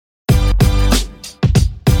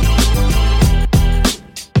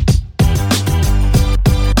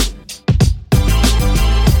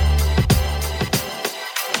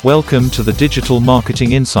Welcome to the Digital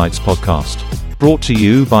Marketing Insights podcast, brought to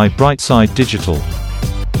you by Brightside Digital.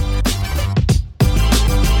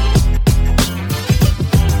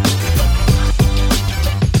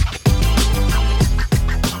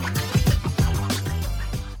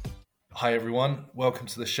 Hi everyone, welcome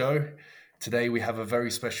to the show. Today we have a very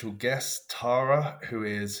special guest, Tara, who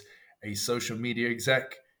is a social media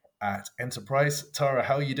exec at Enterprise. Tara,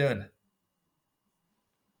 how are you doing?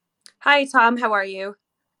 Hi, Tom. How are you?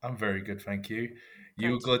 I'm very good, thank you.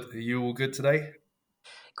 You all Great. good? Are you all good today?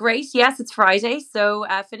 Great. Yes, it's Friday, so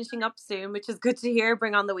finishing up soon, which is good to hear.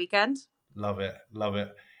 Bring on the weekend. Love it, love it.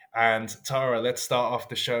 And Tara, let's start off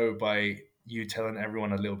the show by you telling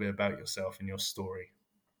everyone a little bit about yourself and your story.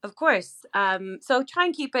 Of course. So try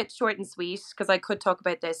and keep it short and sweet because I could talk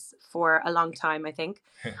about this for a long time, I think.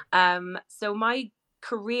 So my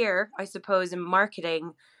career, I suppose, in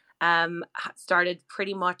marketing started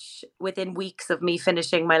pretty much within weeks of me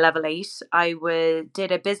finishing my level 8.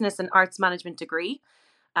 Did a business and arts management degree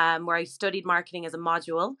where I studied marketing as a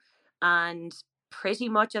module. And pretty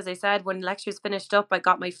much, as I said, when lectures finished up, I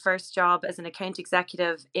got my first job as an account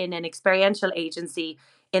executive in an experiential agency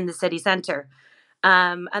in the city centre.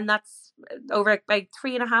 And that's over like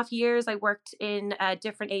 3.5 years. I worked in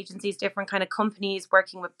different agencies, different kind of companies,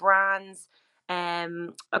 working with brands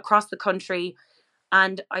across the country.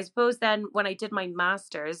 And I suppose then when I did my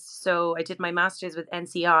master's, so I did my master's with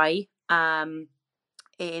NCI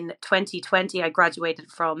in 2020, I graduated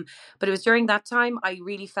from, but it was during that time I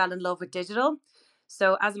really fell in love with digital.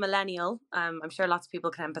 So as a millennial, I'm sure lots of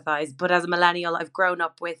people can empathize, but as a millennial, I've grown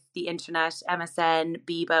up with the internet, MSN,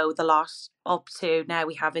 Bebo, the lot, up to now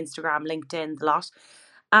we have Instagram, LinkedIn, the lot.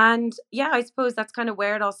 And yeah, I suppose that's kind of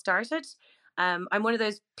where it all started. I'm one of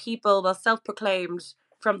those people, well, self-proclaimed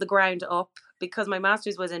from the ground up because my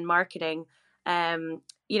master's was in marketing.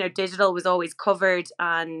 Digital was always covered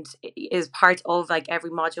and is part of like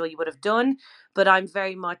every module you would have done. But I'm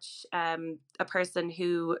very much a person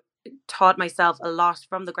who taught myself a lot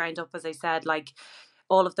from the ground up, as I said, like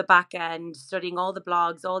all of the back end, studying all the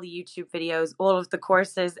blogs, all the YouTube videos, all of the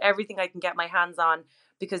courses, everything I can get my hands on,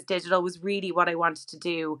 because digital was really what I wanted to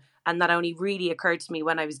do. And that only really occurred to me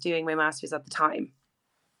when I was doing my master's at the time.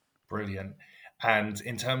 Brilliant. And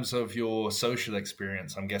in terms of your social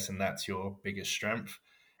experience, I'm guessing that's your biggest strength.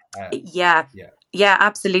 Yeah. Yeah. Yeah,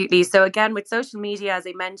 absolutely. So again, with social media, as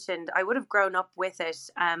I mentioned, I would have grown up with it,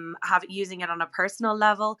 using it on a personal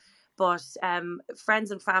level. But friends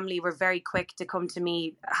and family were very quick to come to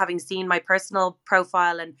me, having seen my personal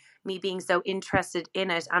profile and me being so interested in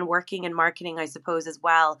it and working in marketing, I suppose, as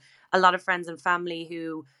well. A lot of friends and family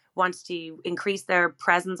who wanted to increase their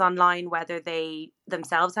presence online, whether they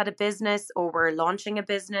themselves had a business or were launching a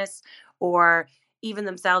business, or even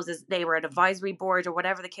themselves as they were an advisory board or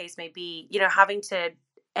whatever the case may be, having to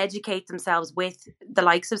educate themselves with the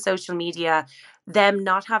likes of social media, them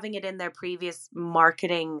not having it in their previous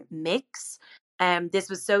marketing mix. This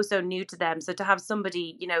was so new to them. So to have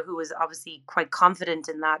somebody, who was obviously quite confident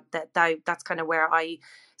in that's kind of where I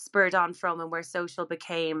spurred on from and where social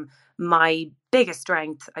became my biggest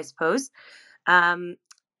strength, I suppose. Um,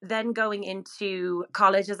 then going into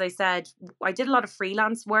college, as I said, I did a lot of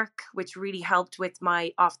freelance work, which really helped with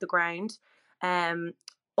my off the ground. Um,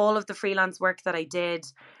 all of the freelance work that I did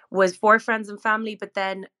was for friends and family, but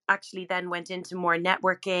then went into more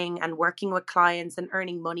networking and working with clients and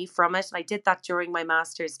earning money from it. And I did that during my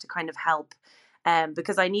master's to kind of help.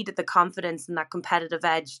 Because I needed the confidence and that competitive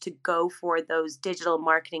edge to go for those digital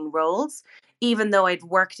marketing roles, even though I'd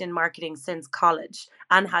worked in marketing since college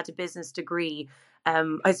and had a business degree.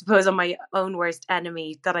 I suppose I'm my own worst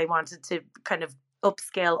enemy, that I wanted to kind of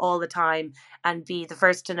upscale all the time and be the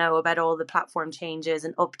first to know about all the platform changes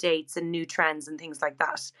and updates and new trends and things like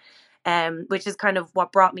that. Which is kind of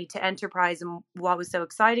what brought me to Enterprise. And what was so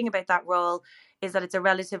exciting about that role is that it's a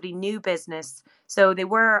relatively new business. So they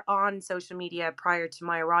were on social media prior to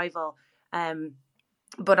my arrival.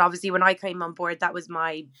 But obviously when I came on board, that was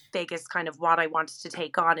my biggest kind of what I wanted to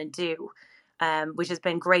take on and do, which has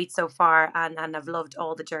been great so far. And I've loved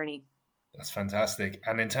all the journey. That's fantastic.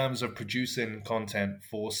 And in terms of producing content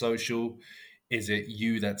for social, is it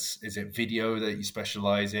video that you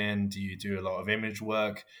specialize in? Do you do a lot of image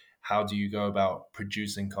work? How do you go about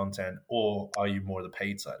producing content, or are you more the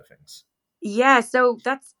paid side of things? Yeah, so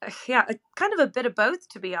that's kind of a bit of both,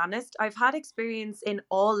 to be honest. I've had experience in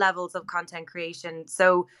all levels of content creation.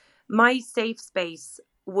 So my safe space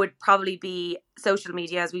would probably be social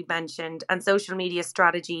media, as we mentioned, and social media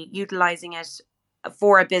strategy, utilizing it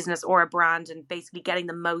for a business or a brand and basically getting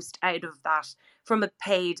the most out of that from a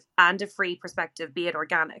paid and a free perspective, be it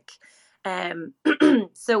organic. Um,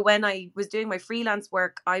 so when I was doing my freelance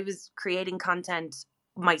work, I was creating content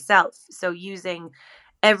myself. So using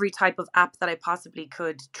every type of app that I possibly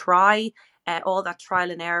could try, all that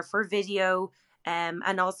trial and error for video,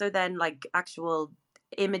 and also then like actual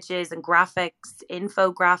images and graphics,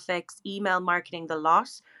 infographics, email marketing, the lot.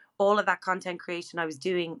 All of that content creation I was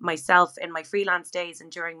doing myself in my freelance days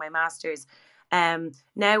and during my master's.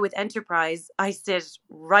 Now with enterprise, I sit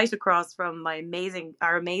right across from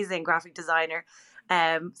our amazing graphic designer.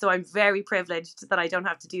 So I'm very privileged that I don't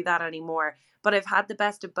have to do that anymore. But I've had the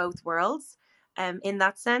best of both worlds, in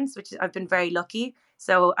that sense, which I've been very lucky.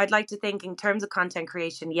 So I'd like to think in terms of content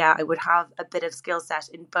creation, yeah, I would have a bit of skill set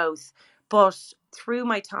in both. But through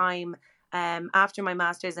my time, after my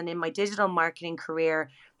master's and in my digital marketing career,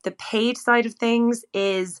 the paid side of things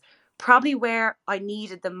is probably where I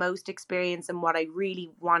needed the most experience and what I really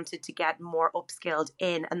wanted to get more upskilled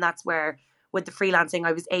in. And that's where, with the freelancing,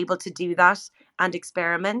 I was able to do that and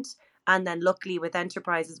experiment. And then, luckily, with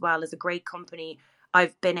Enterprise as well, as a great company,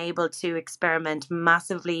 I've been able to experiment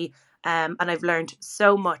massively. And I've learned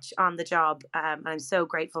so much on the job. And I'm so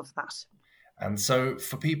grateful for that. And so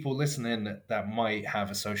for people listening that might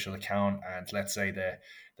have a social account and let's say they're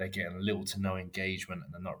getting little to no engagement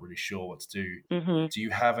and they're not really sure what to do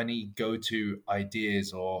you have any go-to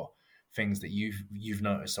ideas or things that you've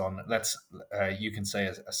noticed on you can say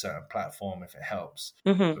a certain platform if it helps,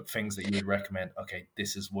 but things that you would recommend, okay,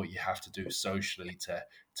 this is what you have to do socially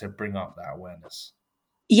to bring up that awareness?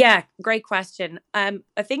 Yeah, great question. I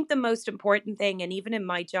think the most important thing, and even in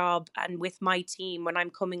my job and with my team, when I'm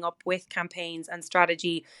coming up with campaigns and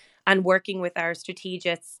strategy and working with our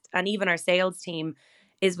strategists and even our sales team,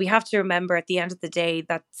 is we have to remember at the end of the day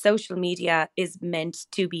that social media is meant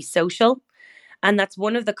to be social. And that's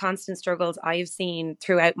one of the constant struggles I've seen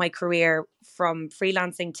throughout my career from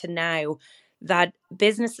freelancing to now, that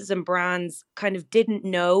businesses and brands kind of didn't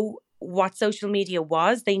know what social media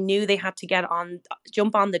was. They knew they had to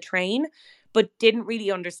jump on the train, but didn't really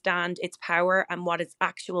understand its power and what its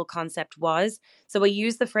actual concept was. So I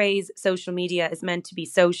use the phrase social media is meant to be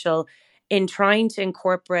social in trying to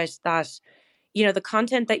incorporate that, the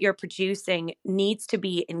content that you're producing needs to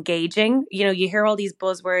be engaging. You hear all these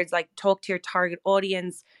buzzwords like talk to your target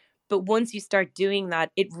audience, but once you start doing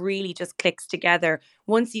that, it really just clicks together.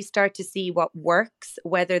 Once you start to see what works,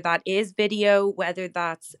 whether that is video, whether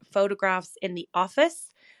that's photographs in the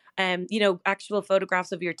office, actual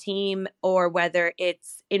photographs of your team, or whether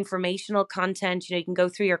it's informational content, you can go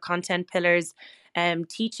through your content pillars,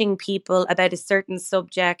 teaching people about a certain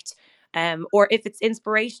subject, or if it's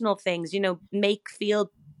inspirational things, make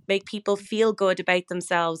people feel good about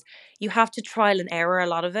themselves. You have to trial and error a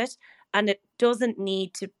lot of it, and it doesn't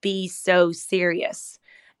need to be so serious.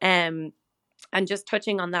 Um, and just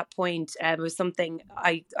touching on that point, was something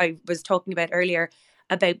I was talking about earlier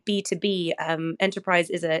about B2B. Enterprise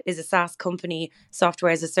is a SaaS company,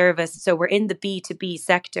 software as a service. So we're in the B2B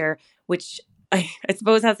sector, which I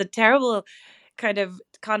suppose has a terrible kind of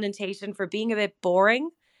connotation for being a bit boring.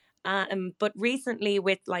 But recently,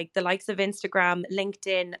 with like the likes of Instagram,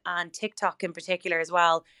 LinkedIn, and TikTok in particular as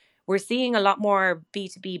well, we're seeing a lot more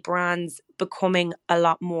B2B brands becoming a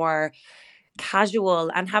lot more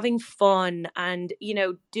casual and having fun and,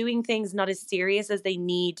 doing things not as serious as they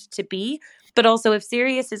need to be. But also, if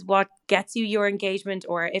serious is what gets you your engagement,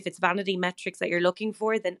 or if it's vanity metrics that you're looking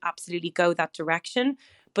for, then absolutely go that direction.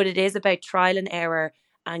 But it is about trial and error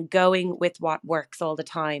and going with what works all the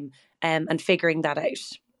time, and figuring that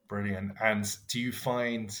out. Brilliant. And do you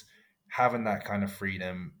find having that kind of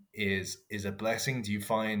freedom is a blessing? Do you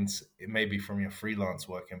find, maybe from your freelance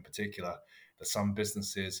work in particular, that some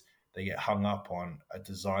businesses, they get hung up on a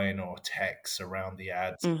design or text around the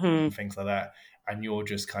ads and things like that, and you're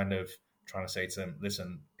just kind of trying to say to them,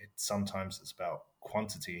 listen, sometimes it's about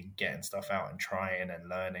quantity and getting stuff out and trying and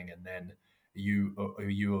learning, and then are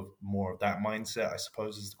you more of that mindset, I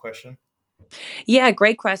suppose, is the question? Yeah,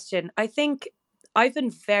 great question. I think I've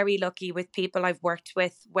been very lucky with people I've worked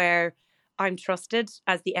with where I'm trusted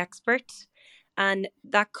as the expert. And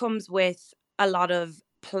that comes with a lot of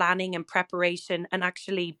planning and preparation and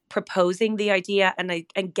actually proposing the idea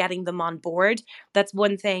and getting them on board. That's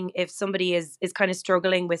one thing. If somebody is kind of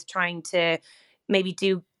struggling with trying to maybe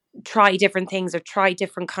try different things or try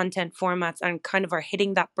different content formats and kind of are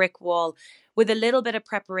hitting that brick wall, with a little bit of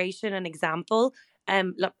preparation and example,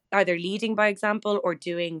 either leading by example or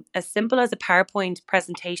doing as simple as a PowerPoint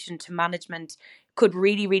presentation to management, could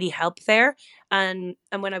really, really help there. And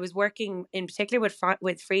when I was working in particular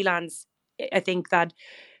with freelance, I think that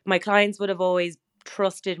my clients would have always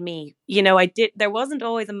trusted me. There wasn't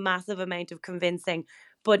always a massive amount of convincing,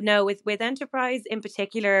 But no, with enterprise in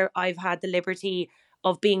particular, I've had the liberty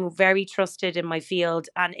of being very trusted in my field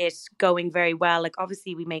and it going very well. Like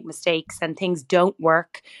obviously we make mistakes and things don't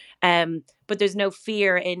work. But there's no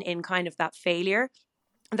fear in kind of that failure.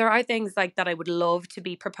 There are things like that I would love to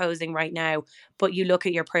be proposing right now, but you look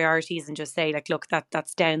at your priorities and just say like, look,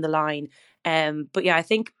 that's down the line. But yeah, I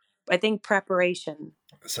think preparation.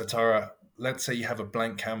 So Tara, let's say you have a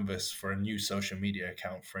blank canvas for a new social media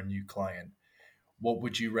account for a new client. What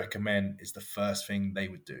would you recommend is the first thing they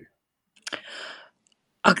would do?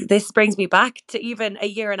 Okay, this brings me back to even a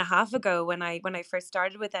year and a half ago when I first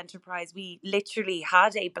started with enterprise. We literally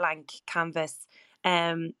had a blank canvas,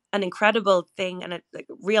 an incredible thing and a like,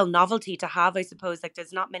 real novelty to have, I suppose. Like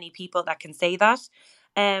there's not many people that can say that.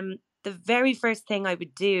 The very first thing I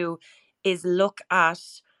would do is look at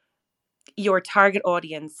your target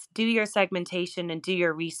audience, do your segmentation and do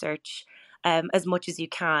your research as much as you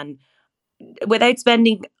can without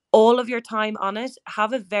spending all of your time on it.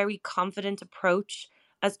 Have a very confident approach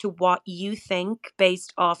as to what you think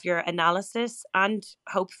based off your analysis and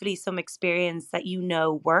hopefully some experience that you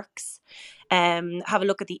know works. Have a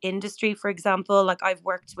look at the industry, for example. Like I've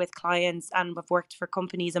worked with clients and I've worked for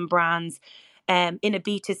companies and brands in a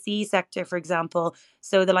B2C sector, for example.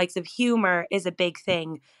 So the likes of humor is a big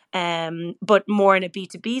thing. But more in a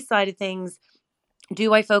B2B side of things,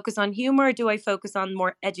 do I focus on humor? Do I focus on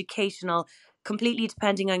more educational? Completely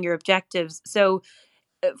depending on your objectives. So,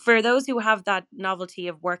 for those who have that novelty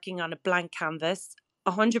of working on a blank canvas,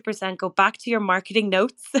 100% go back to your marketing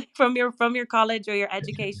notes from your college or your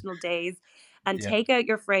educational days, and Yeah, take out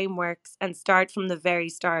your frameworks and start from the very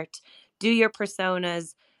start. Do your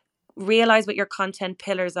personas, realize what your content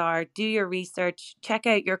pillars are, do your research, check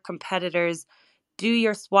out your competitors, do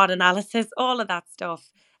your SWOT analysis, all of that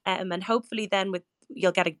stuff. And hopefully then with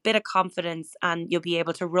you'll get a bit of confidence and you'll be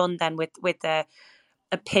able to run then with a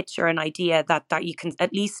pitch or an idea that you can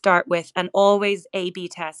at least start with, and always A/B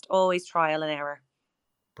test, always trial and error.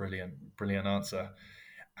 brilliant, brilliant answer.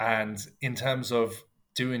 And in terms of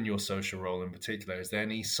doing your social role in particular, is there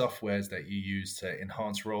any softwares that you use to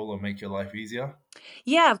enhance role or make your life easier?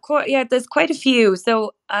 Yeah, of course. Yeah, there's quite a few.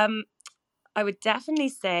 So I would definitely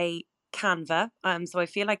say Canva. So I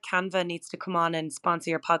feel like Canva needs to come on and sponsor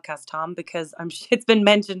your podcast, Tom, because it's been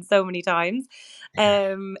mentioned so many times.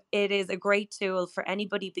 It is a great tool for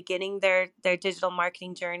anybody beginning their digital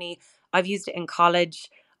marketing journey. I've used it in college.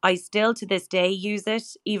 I still to this day use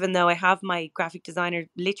it, even though I have my graphic designer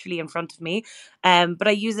literally in front of me. But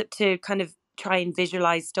I use it to kind of try and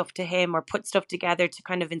visualize stuff to him or put stuff together to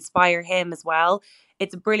kind of inspire him as well.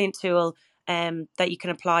 It's a brilliant tool that you can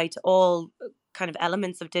apply to all kind of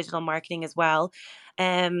elements of digital marketing as well.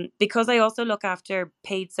 Because I also look after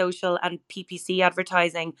paid social and PPC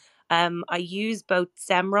advertising, I use both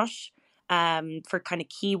SEMrush for kind of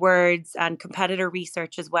keywords and competitor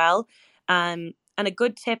research as well. And a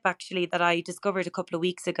good tip actually that I discovered a couple of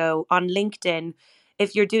weeks ago on LinkedIn,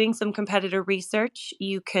 if you're doing some competitor research,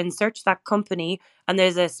 you can search that company and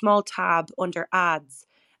there's a small tab under ads,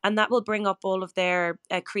 and that will bring up all of their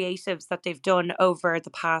creatives that they've done over the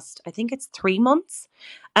past, I think it's 3 months.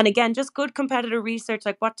 And again, just good competitor research,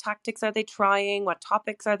 like what tactics are they trying, what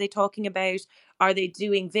topics are they talking about, are they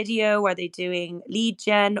doing video, are they doing lead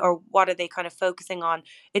gen, or what are they kind of focusing on.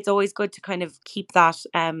 It's always good to kind of keep that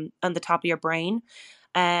on the top of your brain.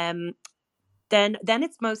 um then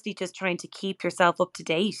it's mostly just trying to keep yourself up to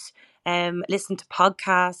date. Listen to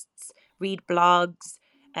podcasts, read blogs,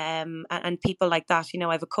 and people like that.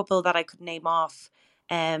 I have a couple that I could name off.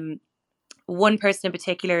 Um, One person in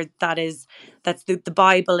particular that's the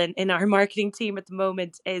Bible in our marketing team at the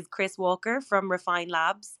moment is Chris Walker from Refine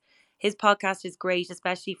Labs. His podcast is great,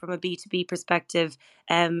 especially from a B2B perspective.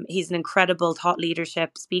 He's an incredible thought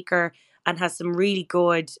leadership speaker and has some really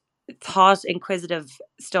good thought inquisitive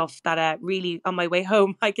stuff that really on my way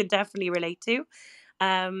home I can definitely relate to.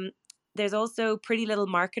 um, there's also Pretty Little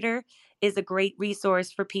Marketer is a great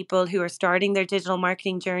resource for people who are starting their digital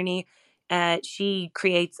marketing journey. She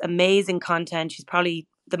creates amazing content. She's probably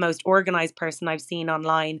the most organized person I've seen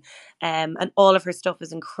online. And all of her stuff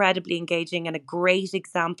is incredibly engaging and a great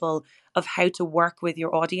example of how to work with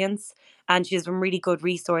your audience. And she has some really good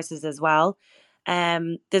resources as well.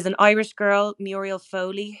 There's an Irish girl, Muriel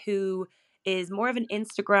Foley, who is more of an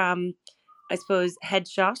Instagram, I suppose,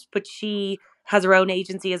 headshot, but she has her own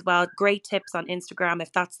agency as well. Great tips on Instagram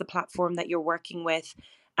if that's the platform that you're working with.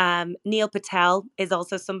 Neil Patel is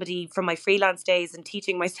also somebody from my freelance days and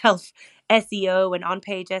teaching myself SEO and on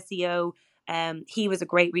page SEO. He was a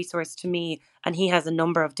great resource to me, and he has a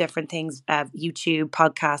number of different things: YouTube,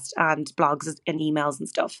 podcast, and blogs and emails and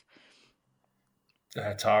stuff.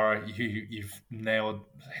 Tara, you've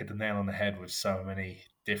hit the nail on the head with so many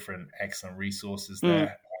different excellent resources Mm.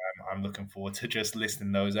 there. I'm looking forward to just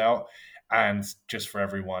listing those out. And just for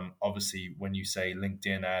everyone, obviously, when you say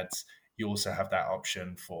LinkedIn ads, you also have that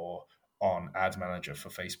option for on Ad Manager for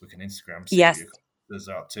Facebook and Instagram. See what Yes. your competitors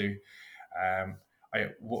are up to.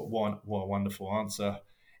 What a wonderful answer.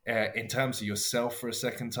 In terms of yourself for a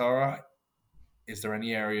second, Tara, is there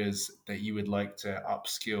any areas that you would like to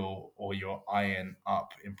upskill or you're eyeing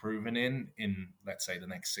up improving in let's say the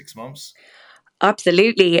next 6 months?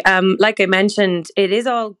 Absolutely. Like I mentioned, it is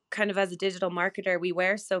all kind of, as a digital marketer, we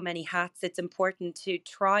wear so many hats. It's important to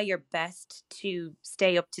try your best to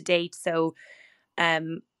stay up to date. So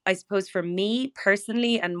I suppose for me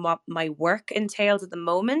personally and what my work entails at the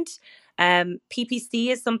moment, PPC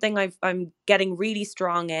is something I'm getting really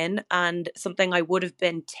strong in, and something I would have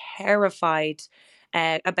been terrified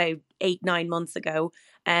about 8, 9 months ago.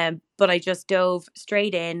 But I just dove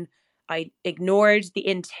straight in. I ignored the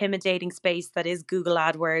intimidating space that is Google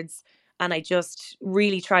AdWords, and I just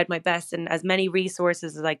really tried my best and as many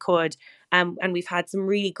resources as I could. And we've had some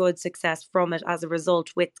really good success from it as a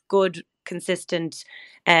result, with good, consistent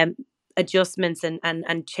um, adjustments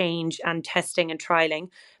and change and testing and trialing.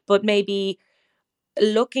 But maybe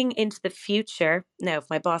looking into the future, now, if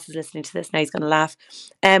my boss is listening to this now, he's going to laugh.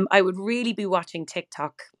 I would really be watching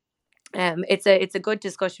TikTok. It's a good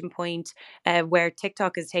discussion point where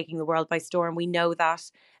TikTok is taking the world by storm. We know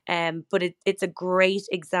that, but it's a great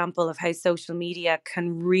example of how social media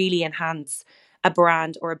can really enhance a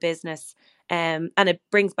brand or a business. And it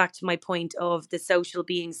brings back to my point of the social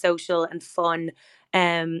being social and fun.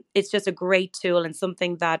 It's just a great tool, and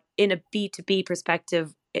something that, in a B2B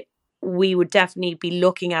perspective, we would definitely be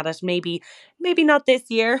looking at it. Maybe not this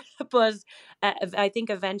year, but I think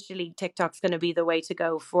eventually TikTok's going to be the way to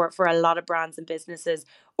go for a lot of brands and businesses,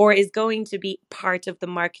 or is going to be part of the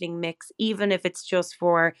marketing mix, even if it's just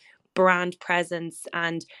for brand presence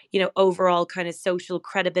and, overall kind of social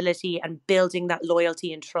credibility and building that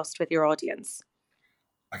loyalty and trust with your audience.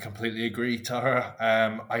 I completely agree, Tara.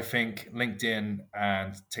 I think LinkedIn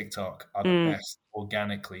and TikTok are the Mm, best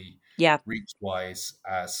organically yeah. reach wise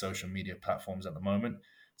as social media platforms at the moment.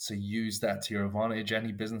 So use that to your advantage.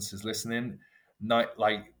 Any businesses listening, not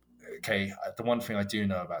like, okay, the one thing I do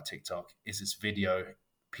know about TikTok is it's video. Mm,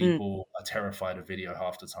 People are terrified of video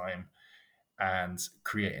half the time and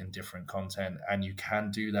creating different content. And you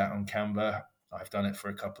can do that on Canva. I've done it for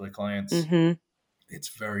a couple of clients. mm-hmm. It's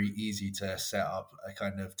very easy to set up a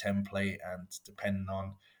kind of template, and depending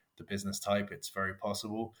on the business type, it's very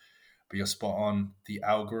possible. But you're spot on. The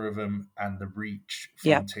algorithm and the reach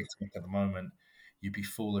Yeah. from TikTok at the moment, you'd be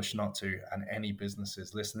foolish not to. And any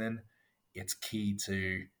businesses listening, it's key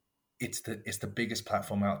to it's the biggest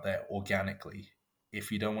platform out there organically. If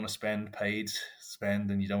you don't want to spend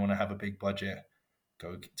and you don't want to have a big budget,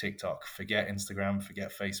 go TikTok. Forget Instagram,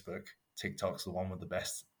 forget Facebook. TikTok's the one with the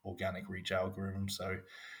best organic reach algorithm. So,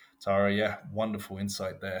 Tara, yeah, wonderful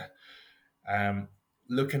insight there. Um,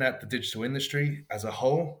 Looking at the digital industry as a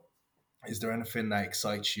whole, is there anything that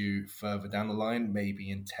excites you further down the line, maybe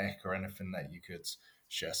in tech, or anything that you could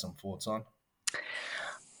share some thoughts on?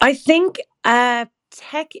 I think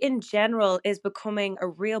tech in general is becoming a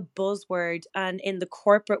real buzzword, and in the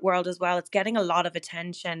corporate world as well, it's getting a lot of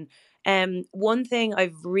attention. One thing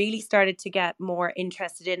I've really started to get more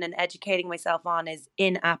interested in and educating myself on is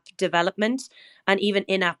in-app development, and even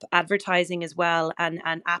in-app advertising as well, and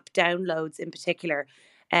app downloads in particular.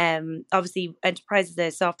 Obviously, enterprise as a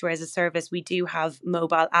software as a service, we do have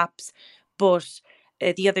mobile apps, but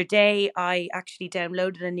the other day I actually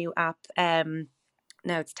downloaded a new app.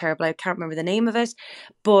 Now it's terrible, I can't remember the name of it,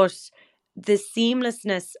 but the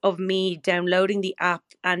seamlessness of me downloading the app,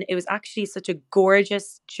 and it was actually such a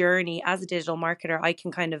gorgeous journey. As a digital marketer, I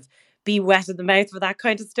can kind of be wet in the mouth for that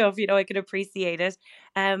kind of stuff, I can appreciate it.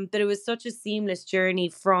 But it was such a seamless journey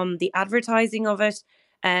from the advertising of it.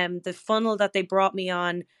 The funnel that they brought me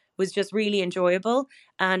on was just really enjoyable,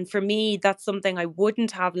 and for me that's something I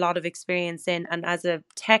wouldn't have a lot of experience in. And as a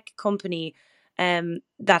tech company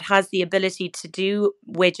that has the ability to do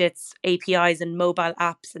widgets, APIs, and mobile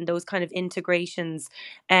apps, and those kind of integrations,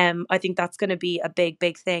 I think that's going to be a big,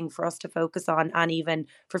 big thing for us to focus on, and even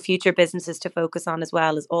for future businesses to focus on as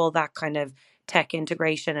well, as all that kind of tech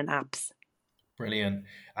integration and apps. Brilliant.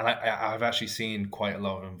 And I've actually seen quite a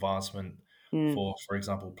lot of advancement Mm. for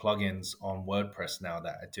example, plugins on WordPress now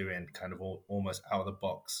that are doing kind of almost out of the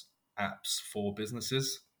box apps for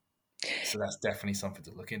businesses. So that's definitely something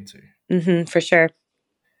to look into. For sure.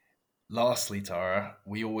 Lastly, Tara,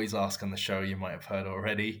 we always ask on the show, you might have heard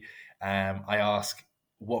already. I ask,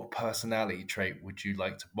 what personality trait would you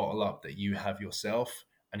like to bottle up that you have yourself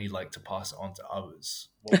and you'd like to pass it on to others?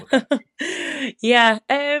 What would that be? Yeah.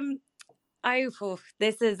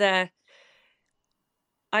 This is I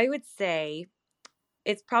would say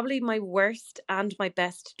it's probably my worst and my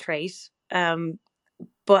best trait.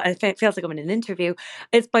 But it feels like I'm in an interview.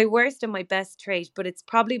 It's my worst and my best trait, but it's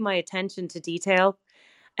probably my attention to detail.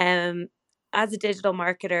 Um, as a digital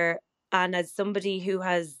marketer and as somebody who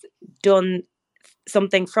has done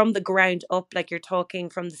something from the ground up, like you're talking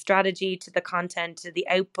from the strategy to the content to the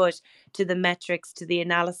output to the metrics to the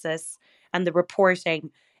analysis and the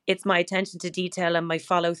reporting, it's my attention to detail and my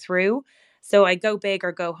follow through. So I go big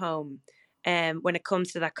or go home when it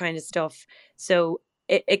comes to that kind of stuff. So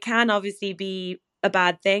it can obviously be a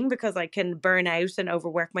bad thing because I can burn out and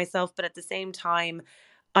overwork myself, but at the same time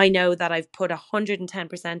I know that I've put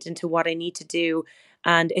 110% into what I need to do.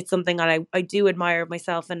 And it's something that I do admire of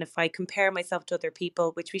myself. And if I compare myself to other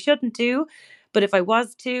people, which we shouldn't do, but if I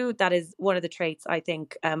was to, that is one of the traits I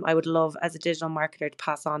think I would love as a digital marketer to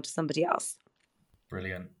pass on to somebody else.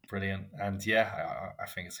 Brilliant, brilliant. And yeah, I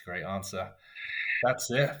think it's a great answer.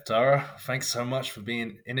 That's it, Tara. Thanks so much for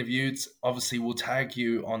being interviewed. Obviously, we'll tag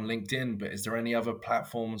you on LinkedIn, but is there any other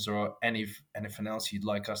platforms or anything else you'd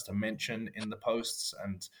like us to mention in the posts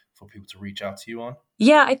and for people to reach out to you on?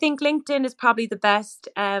 Yeah, I think LinkedIn is probably the best.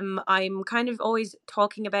 I'm kind of always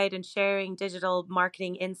talking about and sharing digital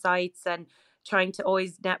marketing insights and trying to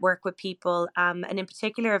always network with people. And in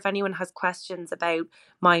particular, if anyone has questions about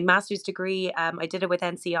my master's degree, I did it with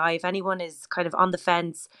NCI. If anyone is kind of on the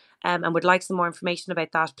fence and would like some more information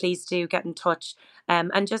about that, please do get in touch.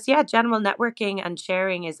 And just, yeah, general networking and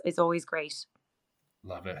sharing is always great.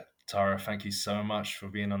 Love it. Tara, thank you so much for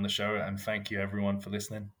being on the show, and thank you everyone for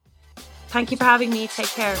listening. Thank you for having me. Take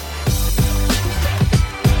care.